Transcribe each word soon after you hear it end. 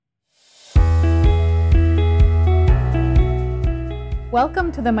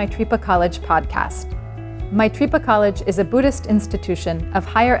Welcome to the Maitripa College podcast. Maitripa College is a Buddhist institution of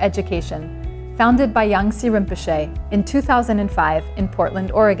higher education founded by Yangsi Rinpoche in 2005 in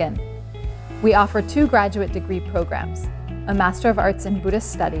Portland, Oregon. We offer 2 graduate degree programs, a Master of Arts in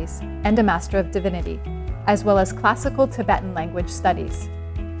Buddhist Studies and a Master of Divinity, as well as classical Tibetan language studies.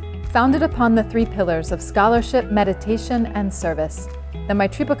 Founded upon the 3 pillars of scholarship, meditation, and service, the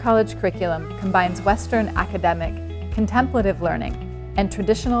Maitripa College curriculum combines Western academic, contemplative learning, and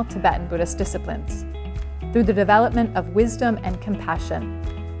traditional Tibetan Buddhist disciplines. Through the development of wisdom and compassion,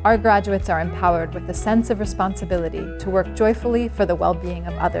 our graduates are empowered with a sense of responsibility to work joyfully for the well-being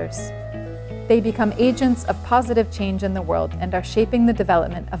of others. They become agents of positive change in the world and are shaping the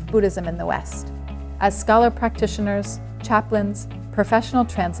development of Buddhism in the West. As scholar practitioners, chaplains, professional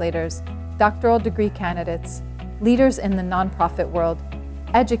translators, doctoral degree candidates, leaders in the nonprofit world,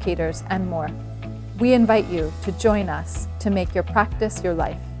 educators, and more, we invite you to join us to make your practice your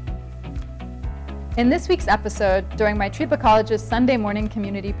life. In this week's episode, during Maitripa College's Sunday morning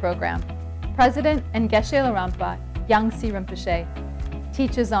community program, President and Geshe Larampa, Yangsi Rinpoche,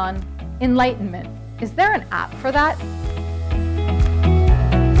 teaches on Enlightenment. Is there an app for that?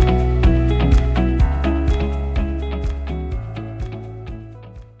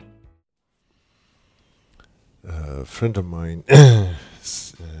 A friend of mine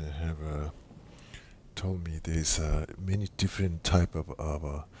told me there's many different type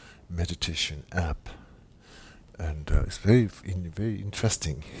of meditation app, and it's very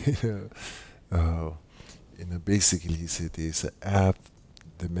interesting. Basically, he said there's an app,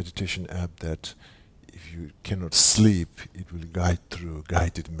 the meditation app, that if you cannot sleep, it will guide through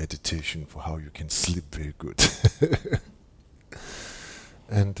guided meditation for how you can sleep very good.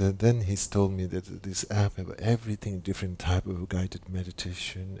 And then he's told me that this app have everything, different type of guided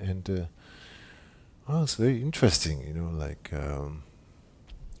meditation, and it's very interesting,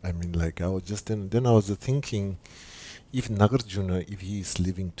 I was just then I was thinking, if Nagarjuna, if he is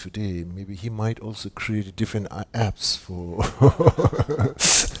living today, maybe he might also create different apps for.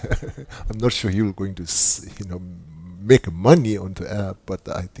 I'm not sure he will going to, make money on the app, but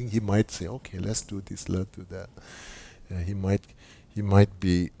I think he might say, okay, let's do this, let's do that. He might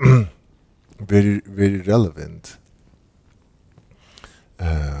be very, very relevant.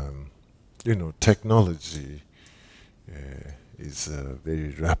 Technology is very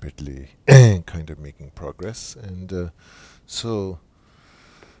rapidly kind of making progress, and so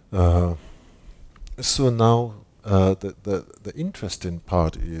now the interesting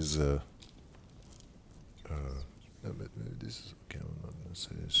part is this is okay. I'm not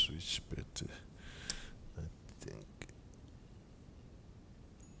necessarily switch, but I think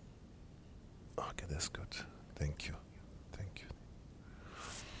okay, that's good. Thank you.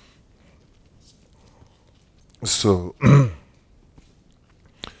 So,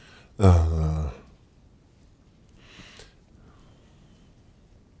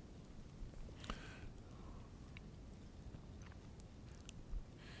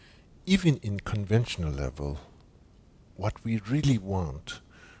 even in conventional level, what we really want,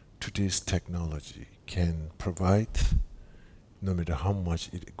 today's technology can provide, no matter how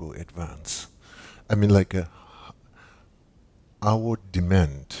much it go advance. Our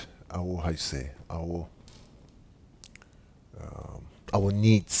demand, our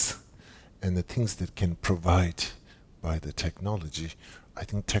needs, and the things that can provide by the technology, I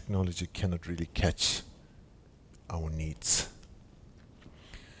think technology cannot really catch our needs.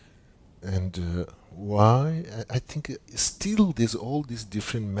 And why? I think still there's all these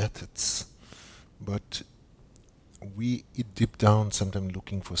different methods, but we deep down sometimes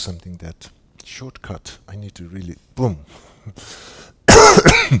looking for something that shortcut. I need to really boom.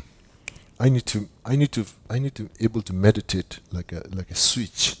 I need to able to meditate like a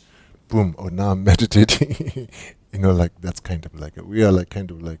switch, boom. Or now I'm meditating, that's kind of like we are like kind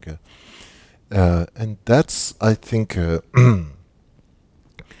of like and that's, I think, the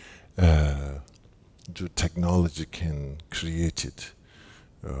technology can create it.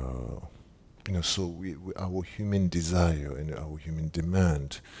 So we our human desire and our human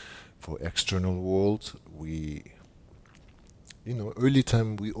demand for external world, early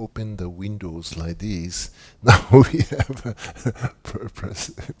time we open the windows like this. Now we have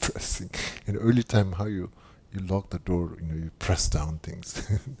pressing. In early time, how you lock the door, you press down things.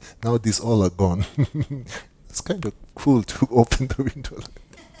 Now these all are gone. It's kind of cool to open the window.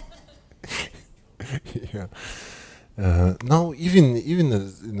 Yeah. Now even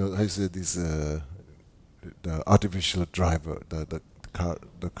I said this the artificial driver, the car,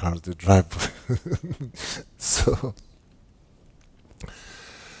 the driver.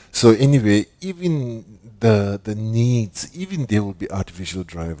 So anyway, even the needs, even there will be artificial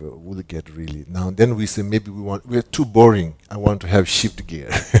driver, will get really now. Then we say maybe we're too boring. I want to have shift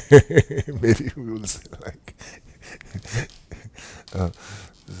gear. Maybe we will say like uh,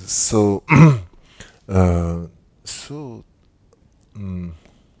 so so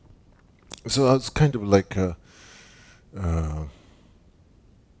so I was kind of like uh,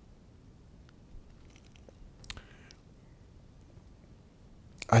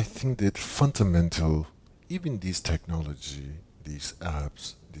 I think that fundamental, even these technology, these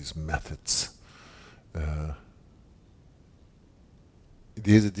apps, these methods, uh,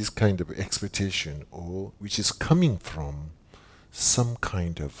 there's this kind of expectation, or which is coming from some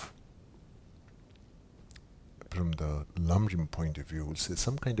kind of, from the Lamrim point of view, we'll say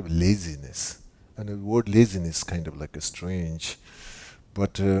some kind of laziness. And the word laziness is kind of like a strange,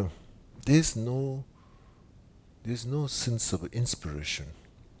 but there's no sense of inspiration.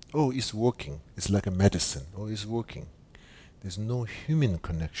 Oh, it's working. It's like a medicine. Oh, it's working. There's no human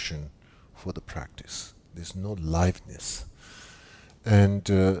connection for the practice. There's no liveness. And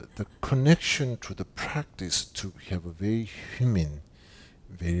the connection to the practice to have a very human,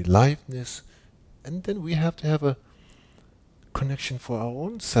 very liveness, and then we have to have a connection for our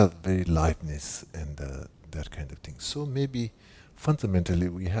own self, very liveness and that kind of thing. So maybe fundamentally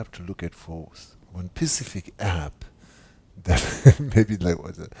we have to look at for one specific app that maybe like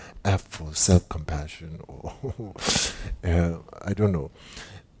was an app for self-compassion, or I don't know,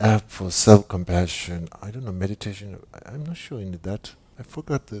 app for self-compassion, I don't know, meditation. I'm not sure in that. I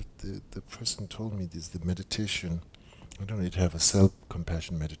forgot that the person told me this, the meditation. I don't know, it have a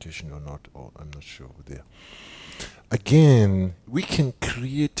self-compassion meditation or not, or I'm not sure over there. Again, we can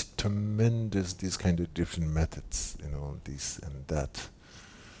create tremendous these kind of different methods, this and that.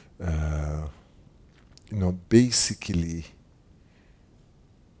 Basically,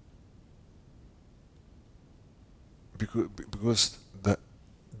 because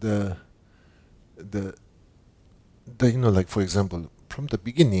the like for example, from the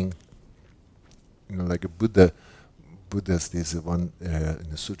beginning, like a Buddha's there's one in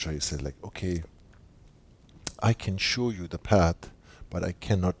the sutra. He said like, okay, I can show you the path, but I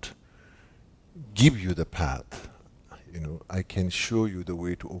cannot give you the path. I can show you the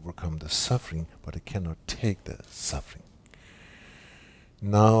way to overcome the suffering, but I cannot take the suffering.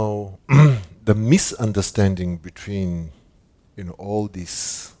 Now, the misunderstanding between, all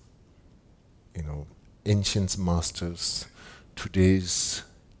these, ancient masters, today's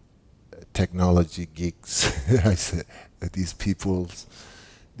technology geeks, I say, these peoples,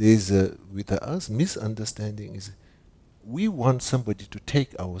 there's with us misunderstanding is we want somebody to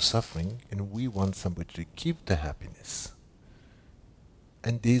take our suffering and we want somebody to keep the happiness.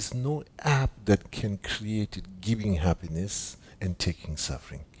 And there's no app that can create it giving happiness and taking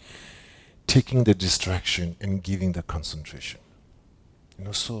suffering, taking the distraction and giving the concentration.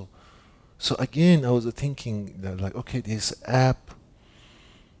 So again, I was thinking that like, okay, this app,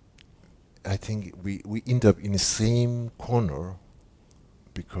 I think we end up in the same corner,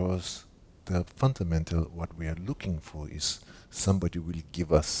 because the fundamental what we are looking for is somebody will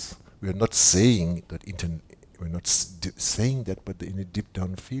give us. We are not saying that we're not saying that, but in a deep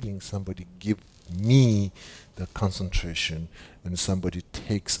down feeling, somebody give me the concentration, and somebody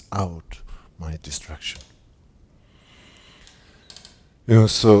takes out my distraction.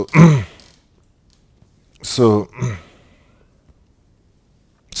 So so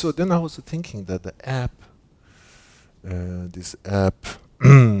so then I was thinking that the app, this app,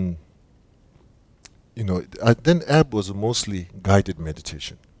 then app was mostly guided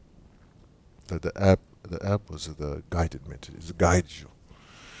meditation. The app was the guided meditation. It guides you,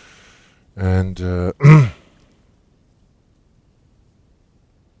 and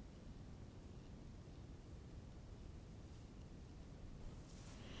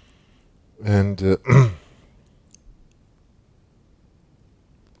and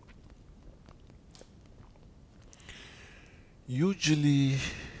usually,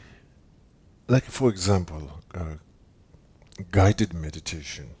 like for example, guided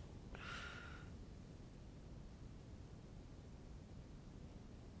meditation.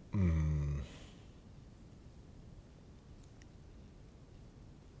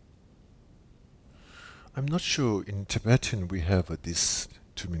 I'm not sure in Tibetan we have this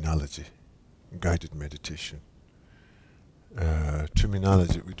terminology, guided meditation.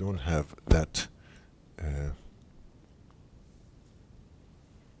 Terminology, we don't have that.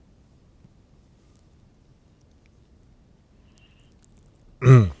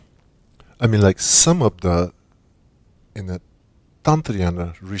 I mean, like some of in a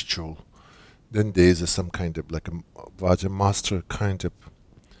Tantrayana ritual, then there is some kind of like a Vaja master kind of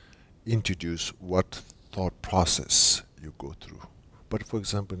introduce what thought process you go through. But for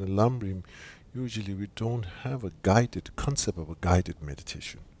example, in the Lamrim, usually we don't have a guided concept of a guided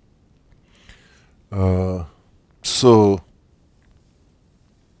meditation. So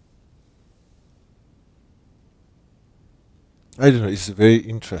I don't know. It's very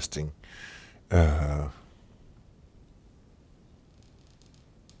interesting.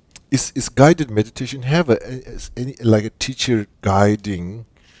 Is guided meditation have any like a teacher guiding?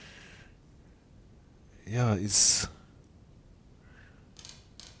 Yeah, it's.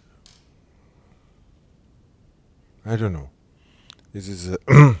 I don't know. This is.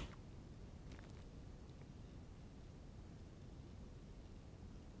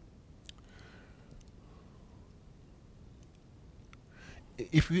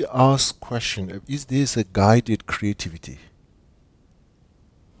 If we ask question, is this a guided creativity?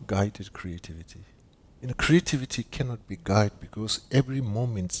 Guided creativity. Creativity cannot be guided because every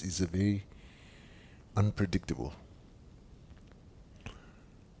moment is a very unpredictable.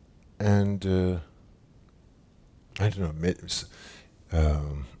 And I don't know.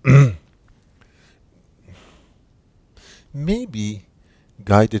 Maybe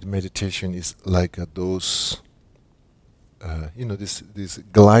guided meditation is like those. These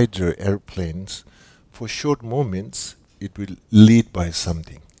glider airplanes. For short moments, it will lead by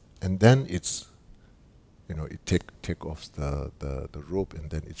something, and then it take off the rope, and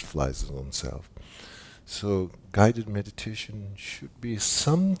then it flies its own self. So guided meditation should be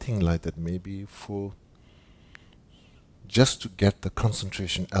something like that, maybe for just to get the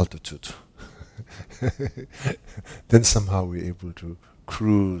concentration altitude. Then somehow we're able to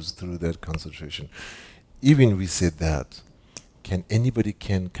cruise through that concentration. Even we said that, anybody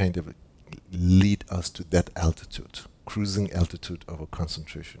can kind of lead us to that altitude, cruising altitude of a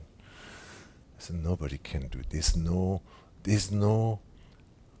concentration. So nobody can do it. There's no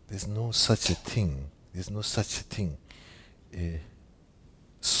such a thing. There's no such a thing.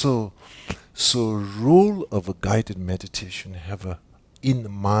 So role of a guided meditation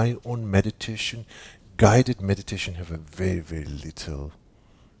in my own meditation, guided meditation have a very, very little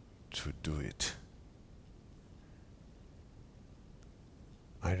to do it.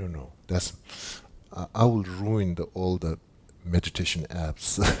 I don't know. I will ruin all the meditation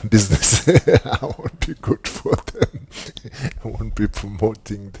apps business. I won't be good for them. I won't be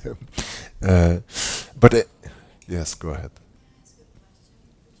promoting them. But yes, go ahead.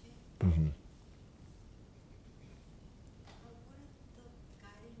 Mm-hmm.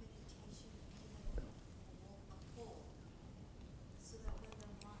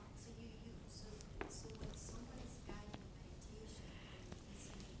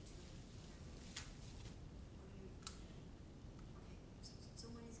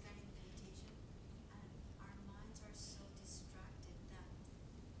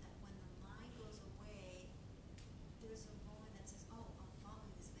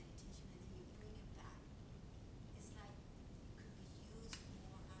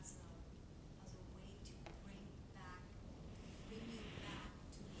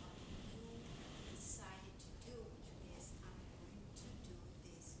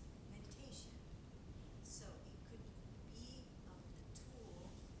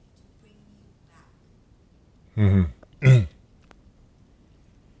 Mm-hmm.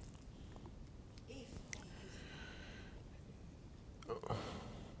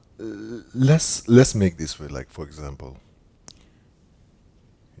 Let's make this way. Like for example,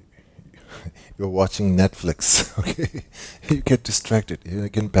 you're watching Netflix. Okay, you get distracted. You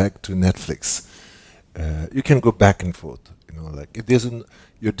get back to Netflix. You can go back and forth. Like if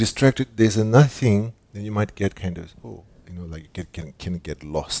you're distracted. There's a nothing. Then you might get kind of like you can get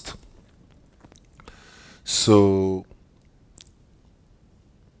lost. So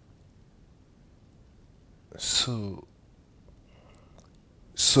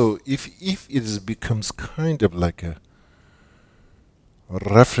if it becomes kind of like a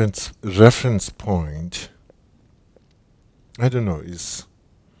reference point, I don't know, is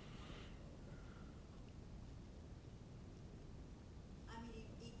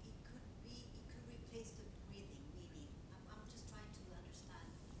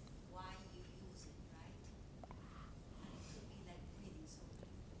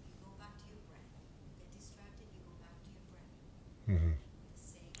Mhm.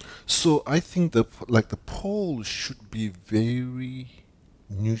 So I think the pole should be very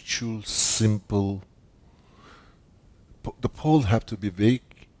neutral, simple. The pole have to be very,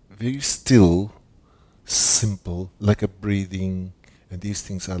 very still, simple, like a breathing, and these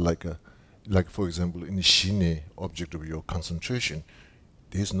things are like for example, in the shine object of your concentration,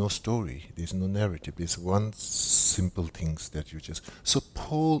 There's no story, there's no narrative, there's one simple things that you just... So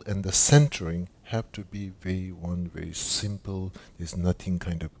pole and the centering have to be very simple. There's nothing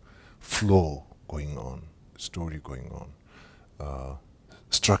kind of flow going on, story going on,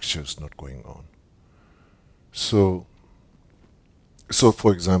 structures not going on. So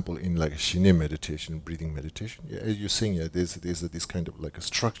for example, in like a Shine meditation, breathing meditation, as you're saying, there's this kind of like a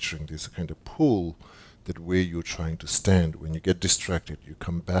structuring, there's a kind of pull that where you're trying to stand. When you get distracted, you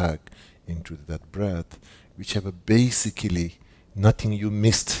come back into that breath, which have a basically nothing you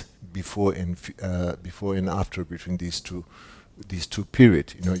missed before and after between these two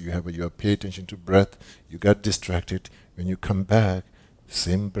periods. You have pay attention to breath, you got distracted, when you come back,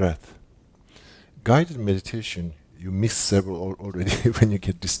 same breath. Guided meditation, you miss several already. When you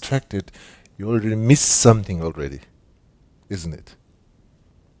get distracted, you already miss something already, isn't it?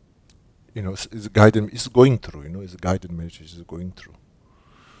 It's guided. It's going through. It's a guided meditation. It's going through.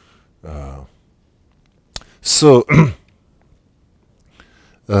 So,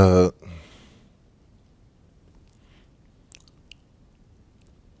 the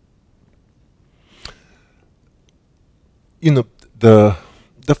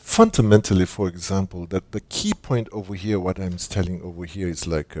fundamentally, for example, that the key point over here, what I'm telling over here is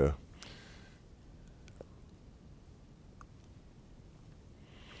like.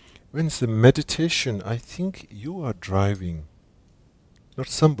 When it's a meditation, I think you are driving, not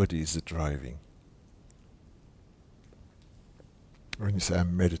somebody is driving. When you say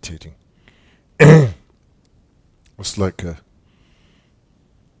I'm meditating, it's like a...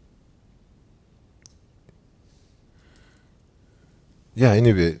 Yeah,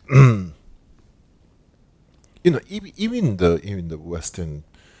 anyway, even the Western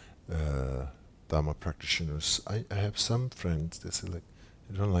Dharma practitioners, I have some friends, they say like,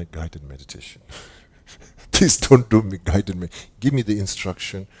 I don't like guided meditation. Please don't do me guided meditation. Give me the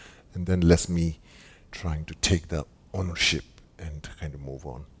instruction and then let me trying to take the ownership and kind of move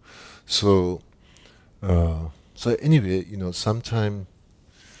on. So anyway, sometime,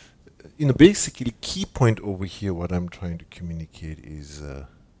 basically key point over here, what I'm trying to communicate is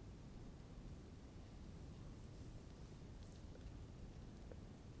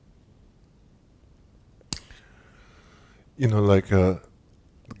like a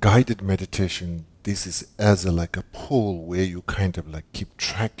guided meditation, this is as like a pull where you kind of like keep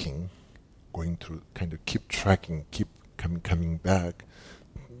tracking, going through, kind of keep tracking, keep coming back.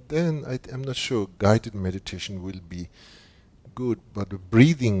 Then I'm not sure guided meditation will be good, but the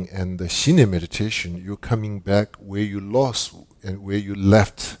breathing and the Shine meditation, you're coming back where you lost and where you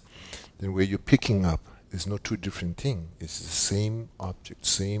left, then where you're picking up. It's not two different things. It's the same object,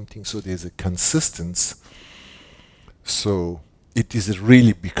 same thing. So there's a consistency. So it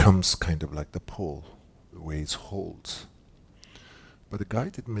really becomes kind of like the pole, the way it holds. But the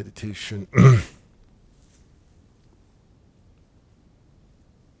guided meditation,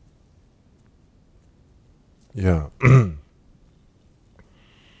 yeah.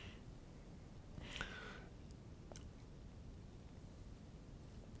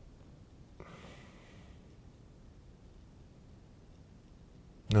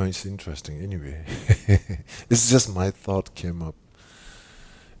 No, it's interesting. Anyway, it's just my thought came up.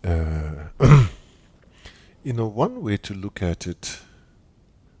 One way to look at it,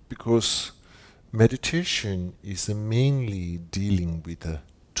 because meditation is mainly dealing with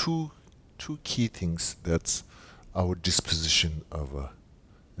two key things. That's our disposition of a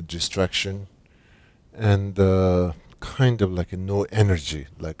distraction and kind of like a no energy,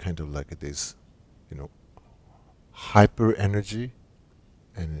 like kind of like this, hyper energy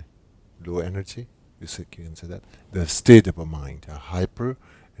and low energy. You can say that the state of a mind, a hyper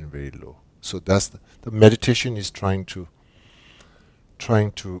and very low. So that's the meditation is trying to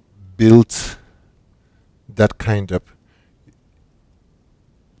build that kind of...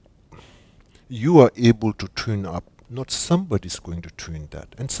 You are able to tune up. Not somebody's going to tune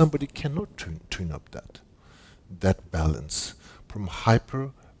that, and somebody cannot tune up that balance from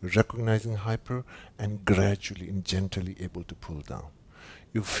hyper, recognizing hyper, and gradually and gently able to pull down.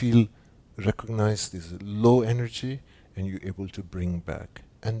 You recognize this low energy, and you're able to bring back.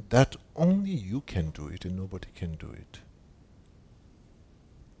 And that only you can do it, and nobody can do it.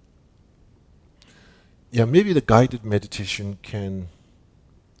 Yeah, maybe the guided meditation can...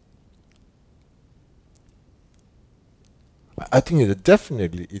 I think that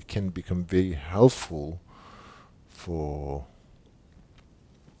definitely it can become very helpful for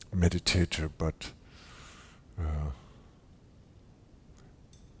meditator, but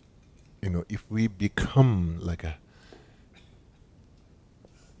if we become like a...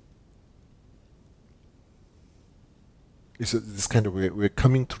 it's this kind of we're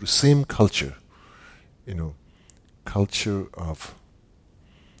coming to the same culture, culture of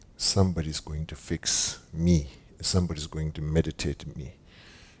somebody's going to fix me, somebody's going to meditate me.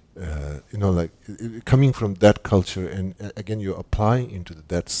 Coming from that culture, and again, you're applying into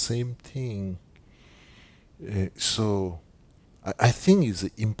that same thing. So I think it's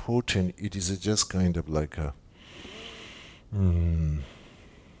important. It is just kind of like a.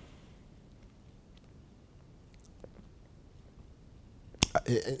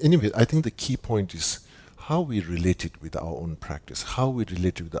 Anyway, I think the key point is how we relate it with our own practice, how we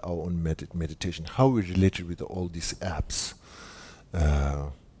relate it with our own meditation, how we relate it with all these apps,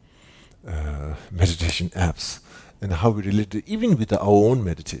 meditation apps, and how we relate it even with our own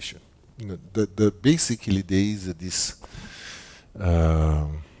meditation. Basically there is this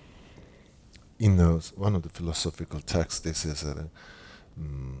in one of the philosophical texts. This is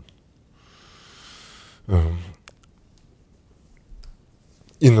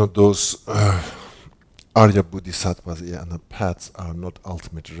those Arya Bodhisattvas and the paths are not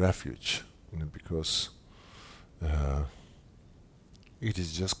ultimate refuge, because it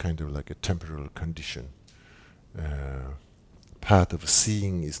is just kind of like a temporal condition. Path of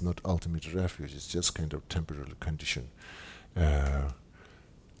seeing is not ultimate refuge, it's just kind of temporal condition.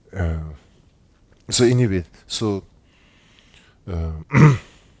 So anyway, so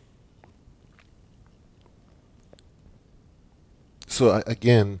so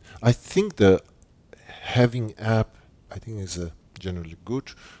I think the having app, I think is generally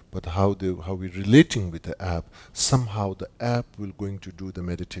good, but how we're relating with the app, somehow the app will going to do the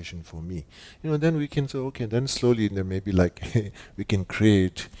meditation for me. Then we can say, okay, then slowly there may be like we can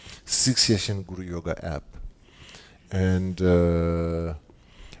create 6-session Guru Yoga app, and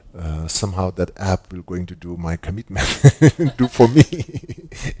somehow that app will going to do my commitment, do for me,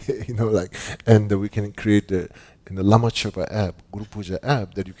 and we can create in the Lama Chöpa app, Guru Puja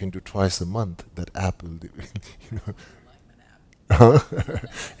app, that you can do twice a month. That app will do,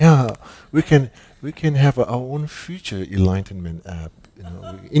 yeah, we can have our own future Enlightenment app,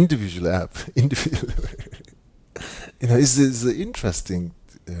 individual app, individual. It's interesting.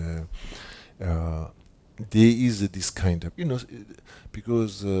 There is this kind of,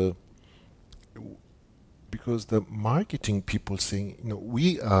 because the marketing people saying,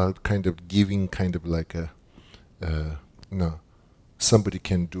 we are kind of giving kind of like a, somebody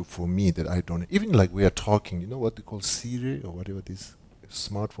can do for me that I don't. Even like we are talking, what they call Siri or whatever this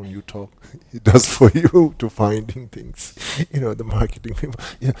smartphone you talk, it does for you to finding things. The marketing people,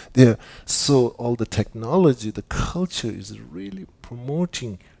 so all the technology, the culture is really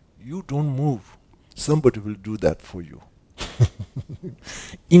promoting. You don't move, somebody will do that for you.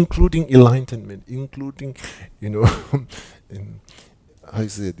 Including enlightenment, including, I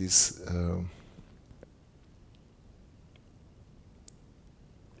say this.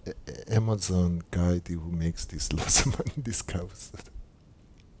 Amazon guy who makes this lots of money discovers that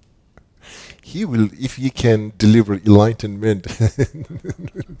he will, if he can deliver enlightenment,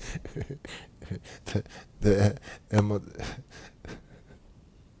 the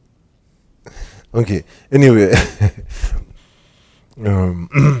okay. Anyway,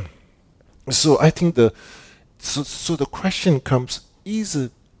 so I think the question comes: is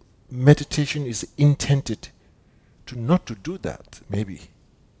a meditation is intended to not to do that? Maybe.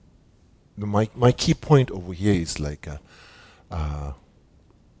 My key point over here is like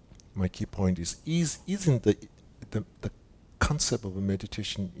my key point isn't the concept of a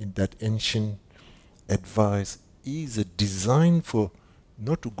meditation in that ancient advice is a design for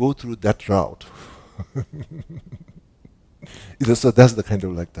not to go through that route. So that's the kind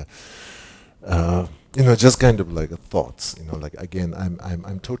of like the just kind of like a thoughts. Like again,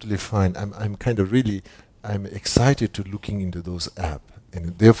 I'm totally fine. I'm kind of really I'm excited to looking into those apps.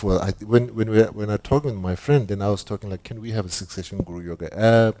 And therefore, when I'm talking with my friend, then I was talking like, can we have a 6-session Guru Yoga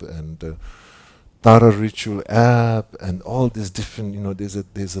app and Tara ritual app and all these different, there's a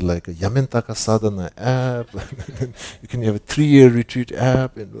like a Yamentaka Sadhana app. You can have a 3-year retreat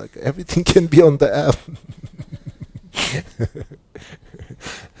app, and like everything can be on the app.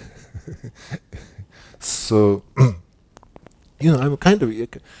 So, I'm kind of.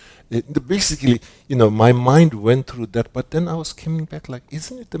 Basically, my mind went through that, but then I was coming back like,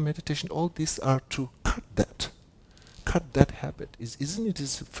 isn't it the meditation? All these are to cut that habit. Isn't it?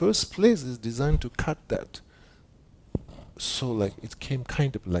 Its first place is designed to cut that. So like it came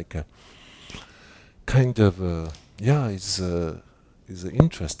kind of like a it's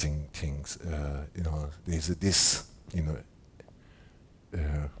interesting things. There's this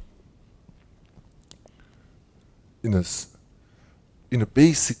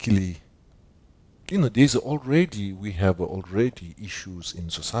basically we have already issues in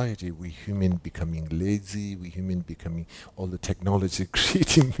society. We human becoming lazy. We human becoming all the technology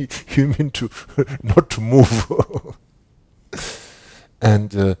creating human to not to move.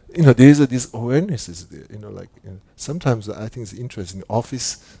 And there's this awareness is there. Sometimes I think it's interesting. In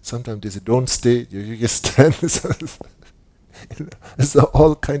office, sometimes they say don't stay. You just stand. It's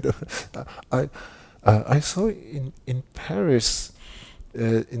all kind of. I saw in Paris.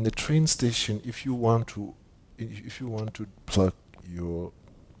 In the train station, if you want to plug your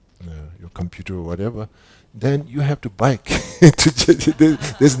computer or whatever, then you have to bike.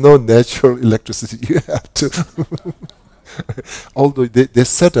 There's no natural electricity. You have to. Although they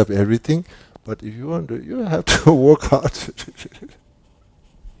set up everything, but if you want to, you have to work hard.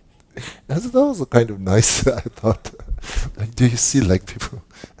 That was kind of nice. I thought. Do you see like people?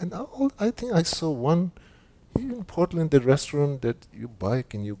 And I think I saw one. In Portland, the restaurant that you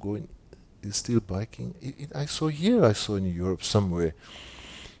bike and you go in, is still biking. I saw in Europe somewhere.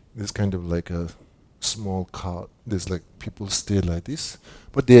 There's kind of like a small car. There's like people stay like this,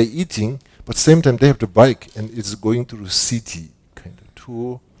 but they are eating. But same time they have to bike, and it's going through city kind of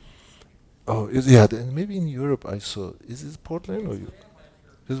tour. Oh, and maybe in Europe I saw. Is it Portland or you?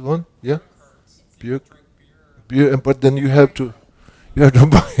 There's one, yeah. Beer, but then you have to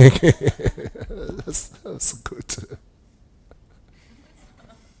buy. That's good.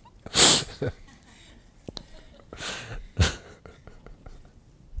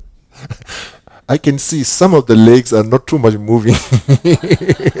 I can see some of the legs are not too much moving.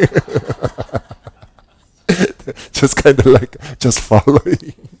 Just kind of like just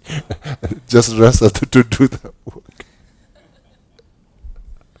following. Just rest to do the work.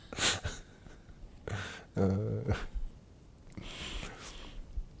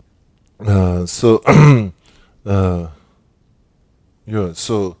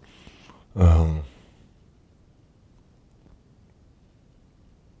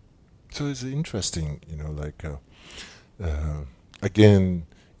 So it's interesting, again,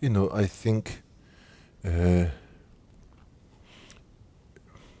 I think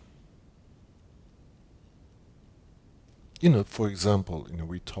for example,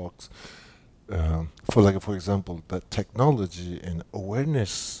 we talked for example, that technology and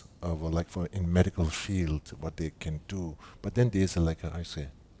awareness of in medical field what they can do, but then there's medical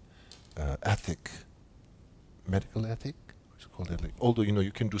ethic. What's it called? Although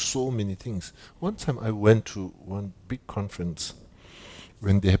you can do so many things. One time I went to one big conference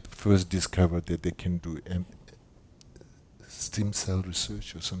when they first discovered that they can do stem cell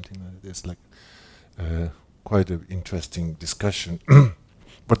research or something like that. There's quite an interesting discussion.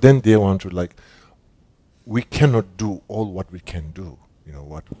 But then they want to we cannot do all what we can do.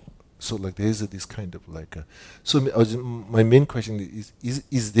 So there is this kind of my main question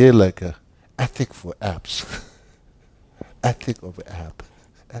is there a ethic for apps? Ethic of app?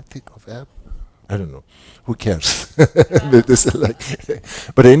 I don't know. Who cares?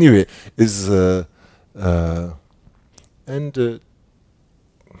 But anyway, is no,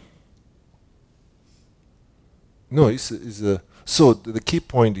 it's so the key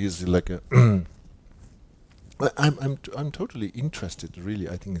point is I'm totally interested. Really,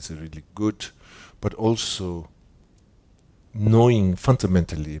 I think it's a really good, but also knowing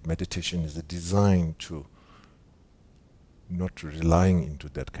fundamentally meditation is designed to not relying into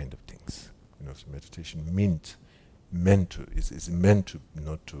that kind of things. So meditation meant to is meant to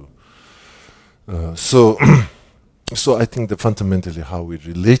not to. So I think that fundamentally how we're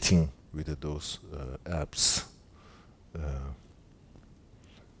relating with those apps.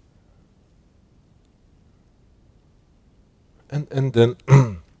 And then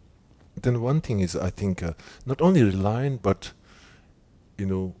then one thing is I think not only reliant but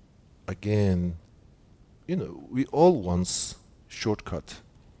again we all want shortcut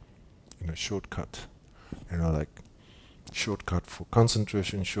shortcut for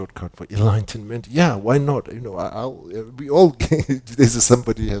concentration, shortcut for enlightenment. Yeah, why not? We all there's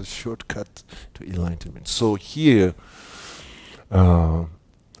somebody has shortcut to enlightenment. So here for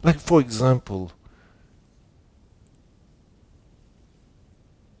example,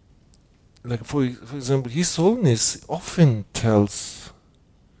 for example, His Holiness often tells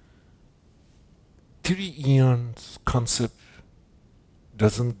 3 eons concept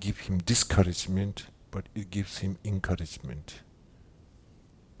doesn't give him discouragement, but it gives him encouragement.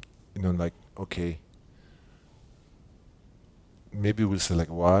 Okay, maybe we'll say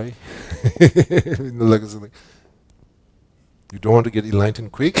why? You don't want to get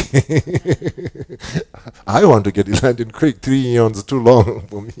enlightened quick? I want to get enlightened quick. 3 eons is too long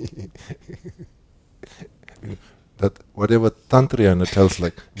for me. that whatever Tantrayana tells,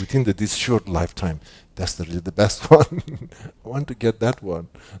 like within this short lifetime, that's really the best one. I want to get that one,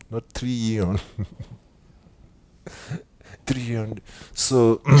 not 3 eon. 3 eon.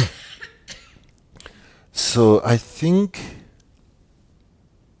 So, so I think,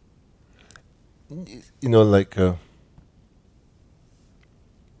 like.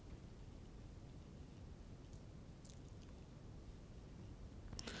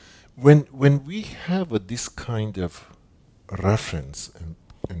 When we have this kind of reference and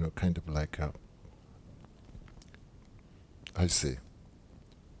kind of like a, I say,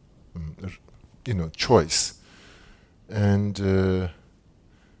 choice, and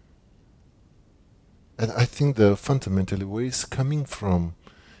I think the fundamentally where it's coming from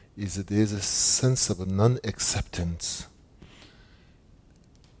is that there's a sense of a non-acceptance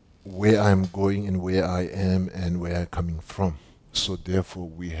where I'm going and where I am and where I'm coming from. So therefore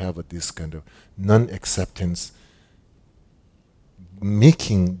we have this kind of non-acceptance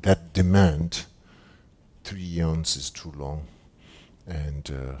making that demand 3 eons is too long, and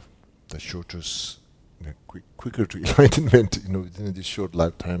the shortest, quicker to enlightenment, within this short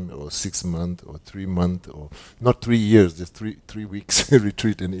lifetime, or 6 months, or 3 months, or not 3 years, just 3 weeks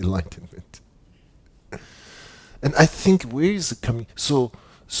retreat and enlightenment. And I think where is it coming? So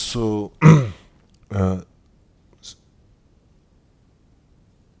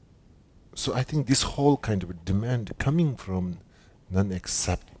I think this whole kind of demand coming from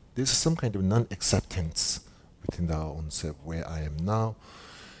there's some kind of non-acceptance within our own self where I am now,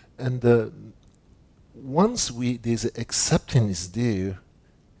 and once there's an acceptance there,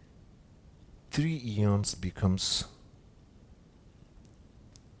 3 eons becomes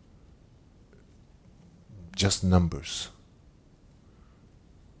just numbers,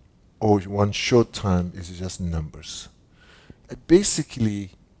 or one short time is just numbers.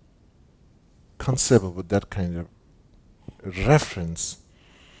 Basically, concept of that kind of reference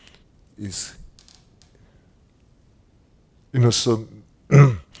is,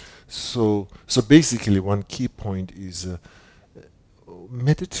 so basically one key point is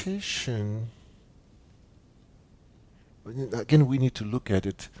meditation. Again, we need to look at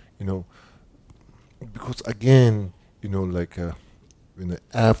it, because again, like an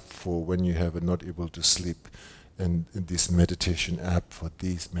app for when you have not able to sleep, and this meditation app for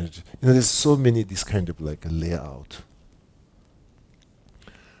this there's so many this kind of like a layout.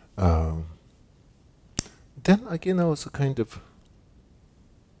 Then again, I was kind of,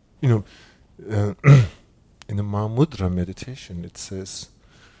 in the Mahamudra meditation, it says,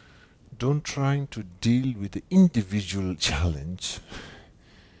 don't try to deal with the individual challenge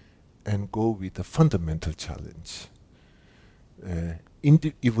and go with the fundamental challenge.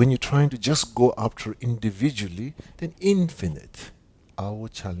 When you're trying to just go after individually, then infinite. Our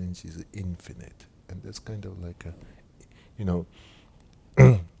challenge is infinite. And that's kind of like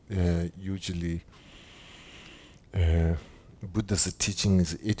usually Buddha's teaching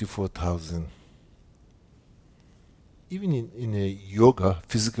is 84,000. Even in a yoga,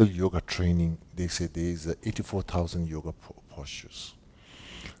 physical yoga training, they say there is 84,000 yoga postures.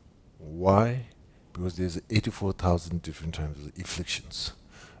 Why? Because there's 84,000 different types of afflictions.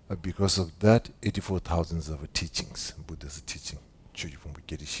 Because of that, 84,000 of teachings, Buddha's teaching.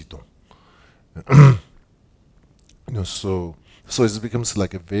 So it becomes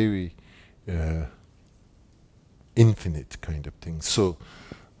like a very infinite kind of thing. So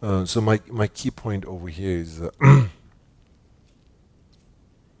my key point over here is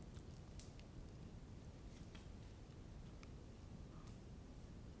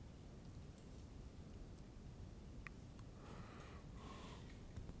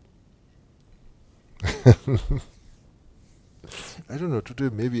I don't know, today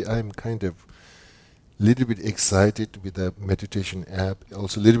maybe I'm kind of little bit excited with the meditation app,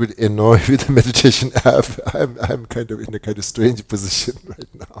 also a little bit annoyed with the meditation app. I'm kind of in a kind of strange position right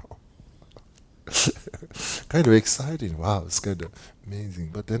now. Kind of exciting, wow, it's kind of amazing.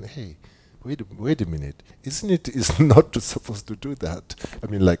 But then, hey, wait a minute, isn't it is not supposed to do that? I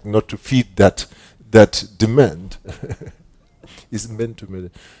mean, like not to feed that demand. Is meant to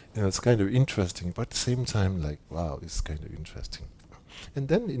meditate. It's kind of interesting, but at the same time, like, wow, it's kind of interesting. And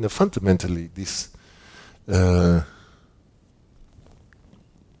then, fundamentally, this in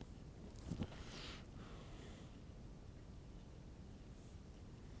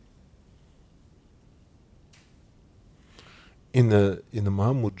the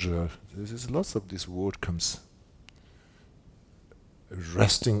Mahamudra, there's lots of this word comes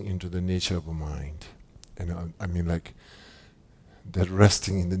resting into the nature of a mind. And I mean, like, that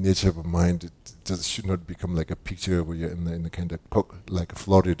resting in the nature of a mind, it just should not become like a picture where you're in the kind of like a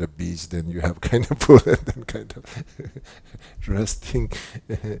Florida beach, then you have kind of pull and then kind of resting.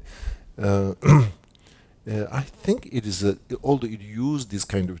 uh, I think it is although it use this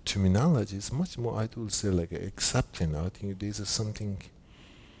kind of terminology, it's much more, I would say, like accepting. I think there is something.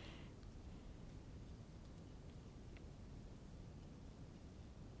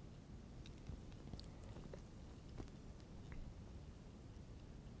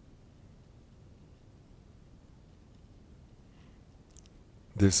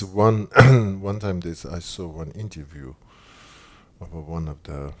 There's one one time I saw one interview of one of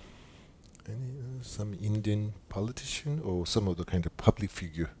the some Indian politician or some of the kind of public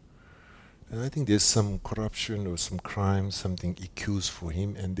figure, and I think there's some corruption or some crime, something accused for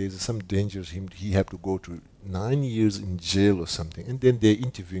him, and there's some danger him. He have to go to 9 years in jail or something, and then they're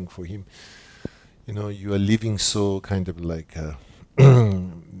interviewing for him. You are living so kind of like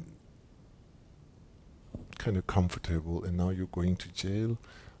kind of comfortable, and now you're going to jail.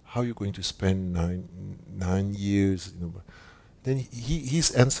 How are you going to spend 9 years? Then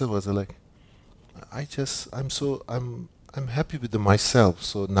his answer was like, I'm happy with myself.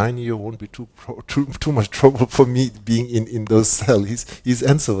 So 9 year won't be too much trouble for me being in those cells. His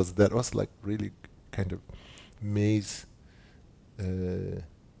answer was that. I was like really kind of amazed. I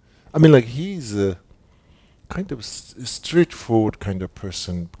mean, like he's a kind of straightforward kind of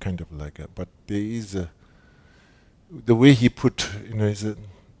person, kind of like but there is the way he put, is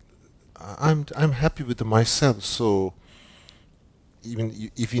I'm happy with myself. So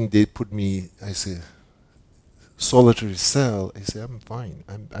even they put me, I say, solitary cell, I say I'm fine.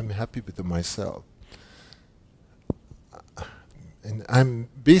 I'm happy with myself. And I'm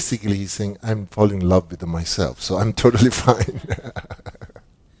basically, he's saying, I'm falling in love with myself, so I'm totally fine.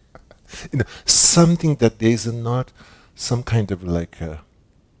 Something that there is not some kind of like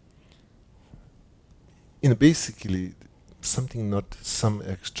basically something, not some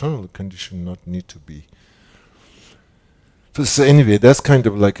external condition not need to be. So anyway, that's kind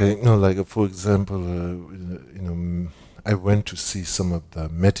of like for example, I went to see some of the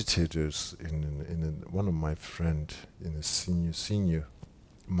meditators in one of my friend in a senior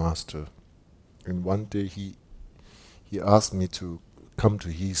master, and one day he asked me to come to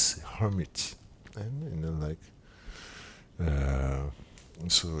his hermit, and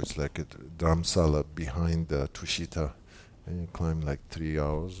so it's like a dharamsala behind the Tushita, and you climb like 3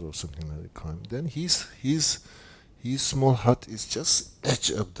 hours or something like that. Climb. Then his small hut is just edge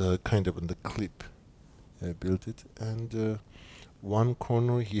of the kind of on the cliff. I built it, and one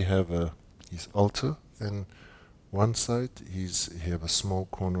corner he have his altar, and one side he have a small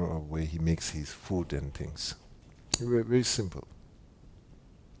corner of where he makes his food and things. Very, very simple.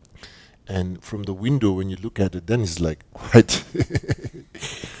 And from the window, when you look at it, then it's like quite.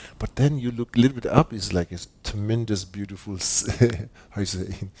 But then you look a little bit up, it's like a tremendous, beautiful, how you say,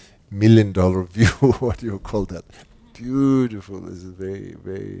 $1 million view. What do you call that? Beautiful. It's very,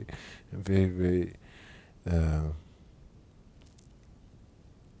 very, very, very.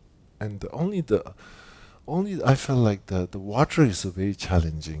 And only I felt like the water is very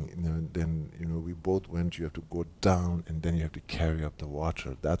challenging. Then we both went. You have to go down, and then you have to carry up the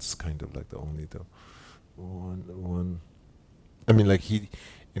water. That's kind of like the only the one. I mean, like he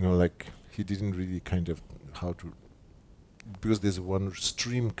didn't really kind of how to, because there's one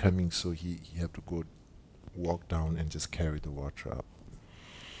stream coming, so he have to go walk down and just carry the water up.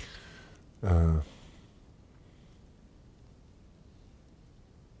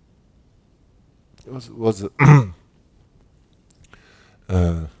 It was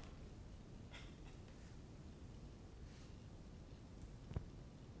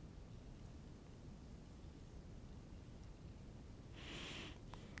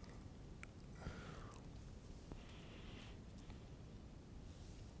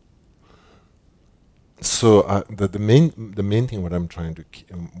so the main thing what I'm trying to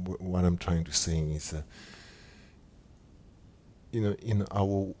say is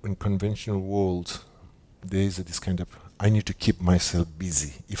in conventional world, there is this kind of, I need to keep myself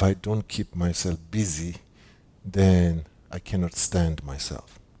busy. If I don't keep myself busy, then I cannot stand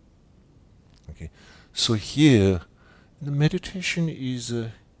myself. Okay, so here the meditation is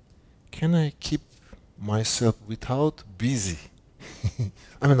can I keep myself without busy?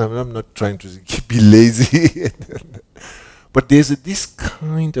 I mean, I'm not trying to be lazy, but there's this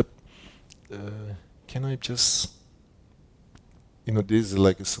kind of can I just there's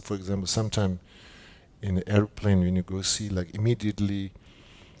like, so for example, sometime in an airplane when you go see, like immediately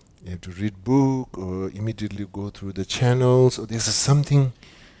you have to read book or immediately go through the channels, or there's something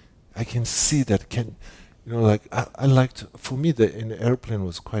I can see that like I liked. For me, in the airplane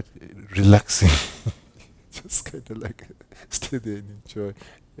was quite relaxing. Just kind of like stay there and enjoy.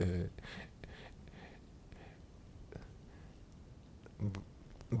 Uh,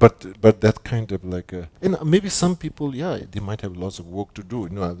 but that kind of like and maybe some people, yeah, they might have lots of work to do.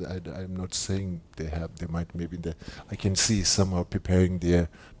 I'm not saying they have. They might, maybe I can see some are preparing their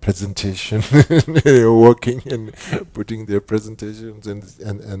presentation, they're working and putting their presentations and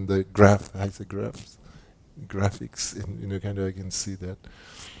the graphics, and kind of I can see that.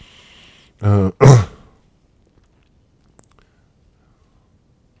 Uh,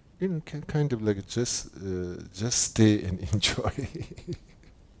 kind of like just stay and enjoy.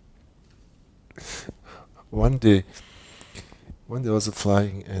 One day I was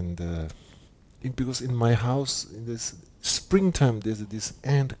flying, and because in my house in this springtime there's this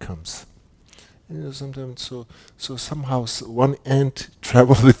ant comes. Sometimes, so somehow one ant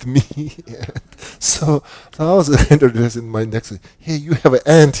traveled with me. And so I was kind of dressed in my next. Hey, you have an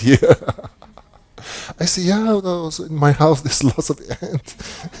ant here. I say, yeah, also in my house there's lots of ants.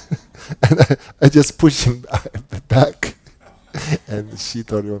 And I just push him back, and she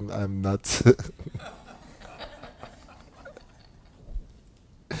thought I'm nuts.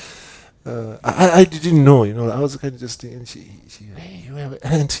 I didn't know, I was kind of just thinking, she hey, you have an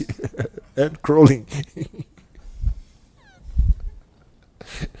ant here, ant crawling.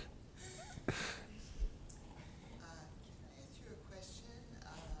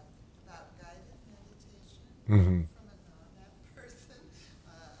 Mm-hmm.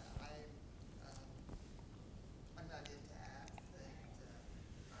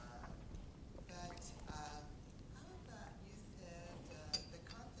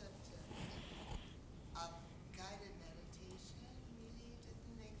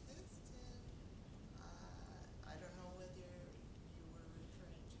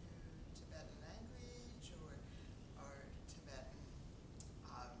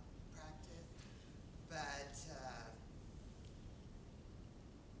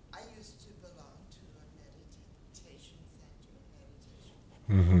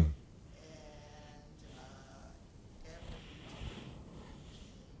 Mm-hmm.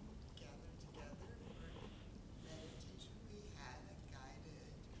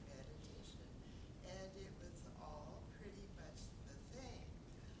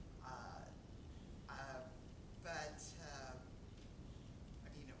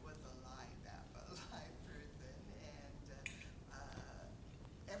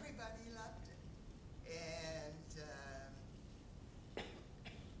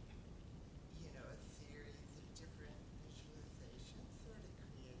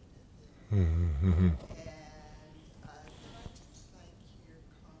 Mm-hmm.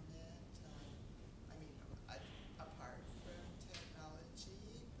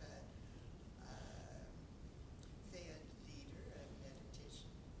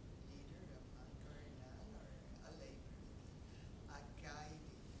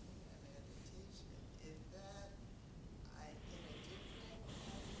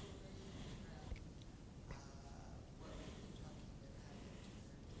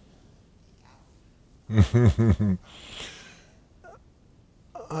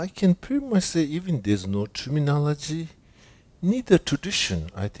 I can pretty much say even there's no terminology, neither tradition.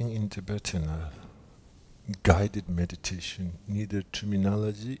 I think in Tibetan guided meditation, neither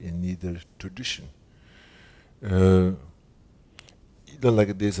terminology and neither tradition.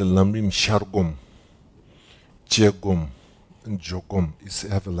 Like there's a lamrim shargom, jegom, and jogom. It's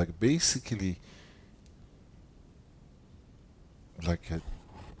have like basically like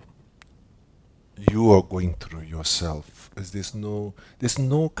you are going through yourself. There's no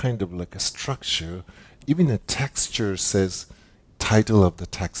kind of like a structure. Even a texture says, title of the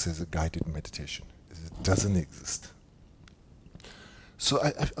text is a guided meditation. It doesn't exist. So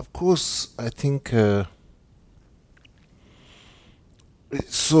of course I think. I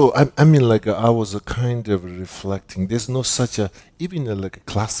mean, like I was kind of reflecting. There's no such a, even like a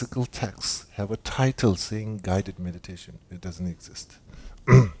classical text have a title saying guided meditation. It doesn't exist.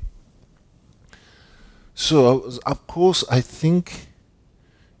 So of course I think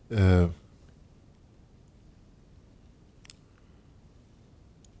uh,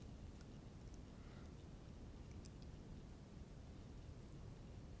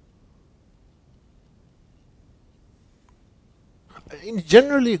 in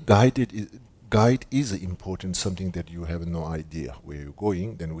generally guide is important, something that you have no idea where you're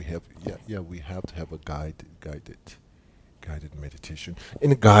going. Then we have, we have to have a guided meditation.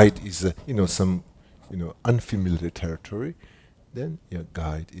 And a guide is some unfamiliar territory. Then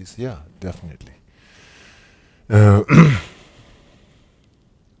guide is definitely. Uh,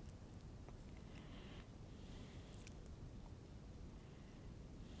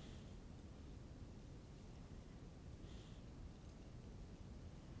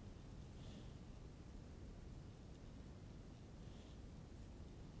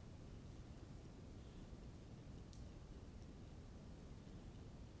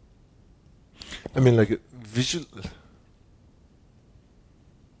 I mean, like a visual.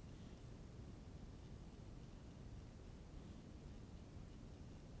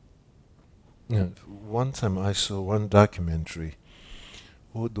 Yeah, one time I saw one documentary.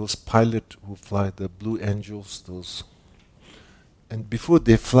 Oh, those pilots who fly the Blue Angels, those, and before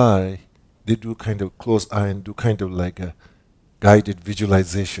they fly, they do kind of close eye and do kind of like a guided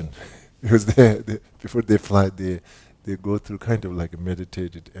visualization. Because before they fly, they go through kind of like a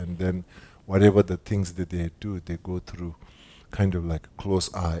meditated, and then whatever the things that they do, they go through kind of like a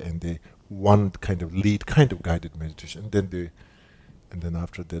close eye, and they one kind of lead kind of guided meditation, and then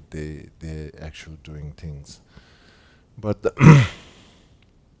after that they actually doing things. But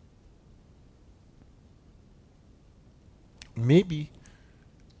maybe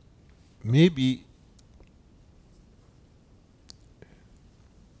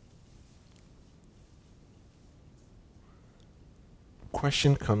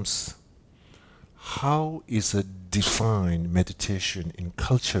question comes, how is a defined meditation in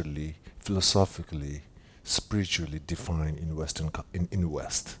culturally, philosophically, spiritually defined in in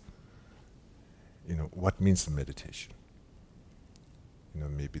West? What means meditation?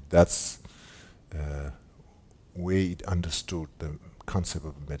 Maybe that's way it understood the concept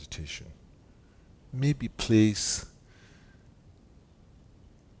of meditation. Maybe place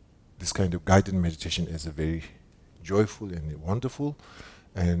this kind of guided meditation as a very joyful and wonderful,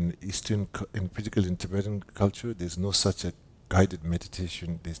 and in particularly in Tibetan culture, there's no such a guided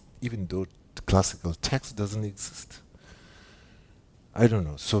meditation. Even though the classical text doesn't exist. I don't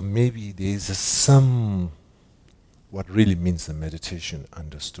know. So maybe there is some what really means a meditation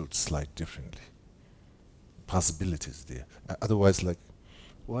understood slightly differently. Possibilities there. Otherwise, like,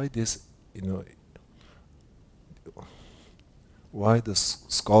 why this, why the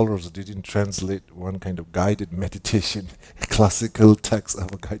scholars didn't translate one kind of guided meditation, classical text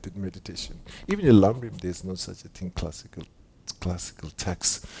of a guided meditation. Even in Lamrim, there's no such a thing, classical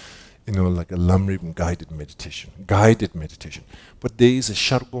text, like a Lamrim guided meditation. But there is a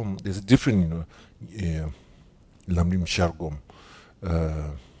Shargom, there's a different, Lamrim Shargom.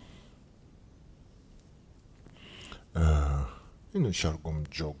 Shargom,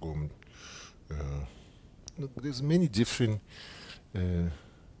 Jogom. There's many different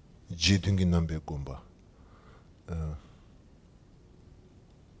Jedungi Nambe Gomba.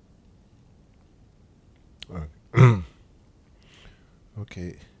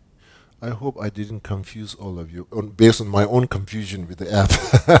 Okay. I hope I didn't confuse all of you based on my own confusion with the app.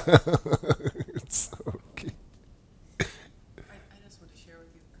 It's okay. I just want to share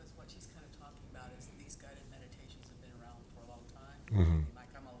with you, because what she's kind of talking about is these guided meditations have been around for a long time. Mm-hmm. Like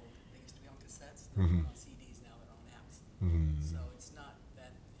they used to be on cassettes, Mm-hmm. on CDs, now they're on apps. Mm-hmm. So it's not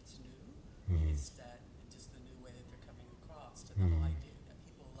that it's new, Mm-hmm. it's that just the new way that they're coming across to the whole idea that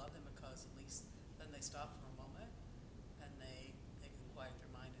people love them, because at least then they stop for a moment and they can quiet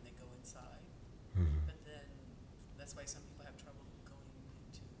their mind and they go inside. Mm-hmm. But then that's why some people have trouble going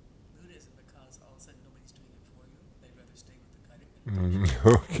into Buddhism, because all of a sudden nobody's doing it for you. They'd rather stay with the guided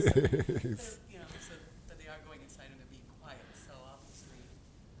meditation. Okay. But they are going inside and they're being quiet. So obviously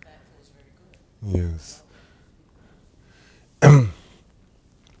that feels very good. Yes.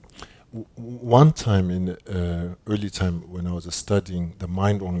 One time in early time when I was studying the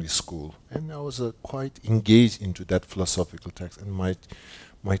mind-only school, and I was quite engaged into that philosophical text, and my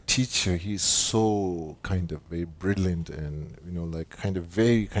teacher, he's so kind of very brilliant and like kind of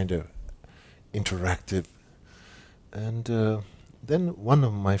very kind of interactive, and then one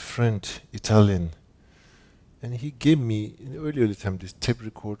of my friend Italian, and he gave me in the early time this tape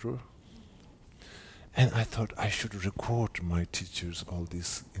recorder. And I thought I should record my teachers all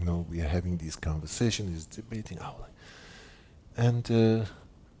this, we are having these conversations, this debating. And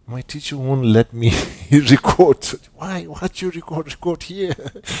my teacher won't let me record. Why? What you record here?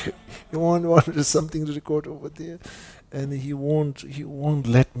 You want something to record over there? And he won't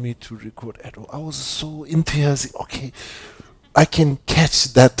let me to record at all. I was so enthusiastic. Okay, I can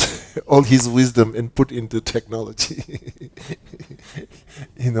catch that, all his wisdom, and put into technology.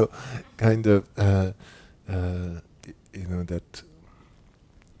 Kind of, that.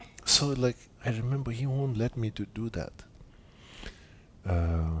 So, like, I remember he won't let me to do that.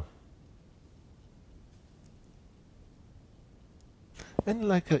 And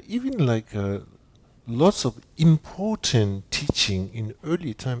even lots of important teaching in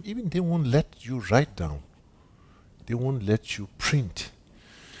early time, even they won't let you write down. They won't let you print.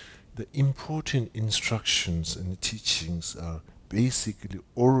 The important instructions and teachings are basically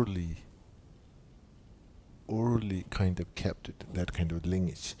orally kind of kept, that kind of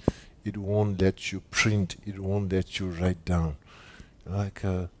lineage. It won't let you print, it won't let you write down.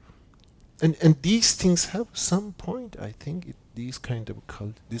 and these things have some point. I think these kind of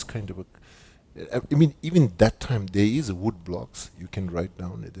this kind of I mean, even that time there is wood blocks you can write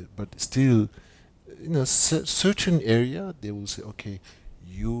down it, but still, certain area they will say, okay,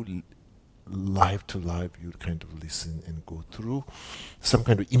 you live to live, you kind of listen and go through some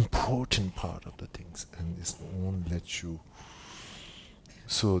kind of important part of the things, and this won't let you.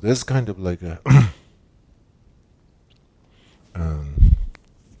 So there's kind of like a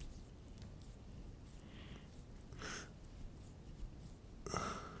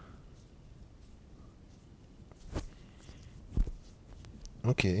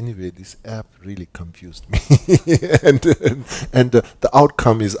okay, anyway, this app really confused me. and the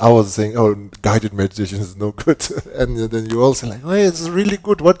outcome is I was saying, oh, guided meditation is no good. And then you all say like, oh, it's really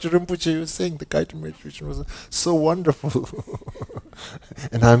good. What Rinpoche was saying, the guided meditation was so wonderful.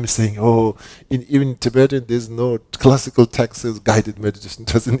 And I'm saying, oh, even in Tibetan, there's no classical text says guided meditation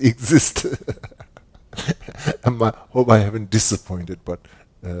doesn't exist. And I hope I haven't disappointed, but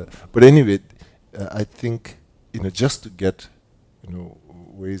anyway, I think, just to get,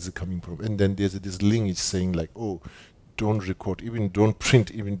 where is it coming from? And then there's this linkage saying like, oh, don't record, even don't print,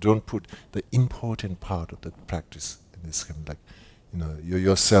 even don't put the important part of the practice. And it's kind of like, you're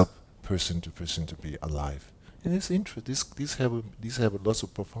yourself, person to person, to be alive. And it's interesting. These have lots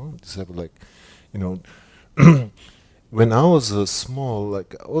of profound. These have like, when I was small,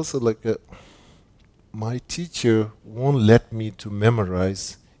 like also like my teacher won't let me to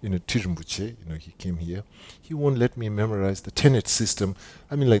memorize. Rinpoche, he came here. He won't let me memorize the tenet system.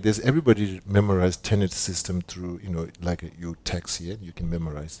 I mean, like, there's everybody memorize tenet system through, like you text here, you can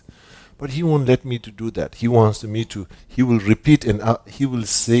memorize. But he won't let me to do that. He wants me to, he will repeat and he will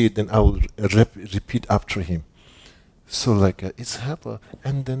say it, then I will repeat after him. So like, it's have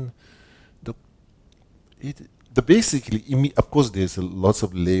and then the basically, of course, there's lots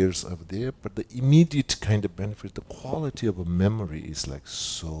of layers over there, but the immediate kind of benefit, the quality of a memory is like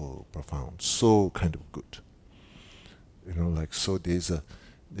so profound, so kind of good. Like, so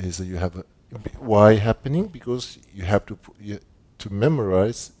you have a, why happening? Because you have to to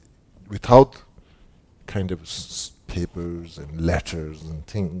memorize without kind of papers and letters and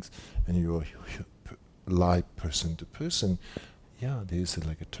things, and you're live person to person. Yeah, there's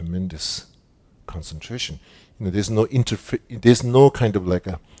like a tremendous concentration. There's no there's no kind of like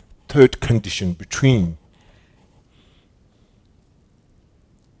a third condition between.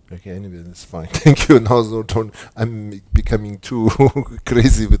 Okay, anyway, that's fine. Thank you. Now, I'm becoming too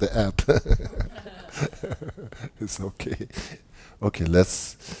crazy with the app. It's okay. Okay,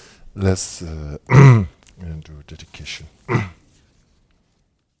 let's do dedication.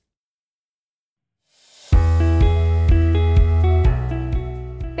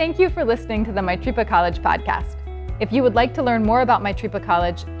 Thank you for listening to the Maitripa College podcast. If you would like to learn more about Maitripa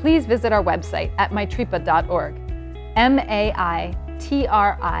College, please visit our website at maitripa.org, MAITRIPA.org.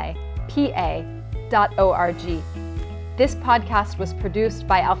 This podcast was produced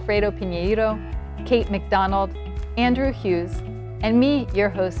by Alfredo Pinheiro, Kate McDonald, Andrew Hughes, and me, your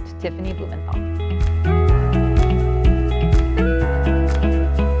host, Tiffany Blumenthal.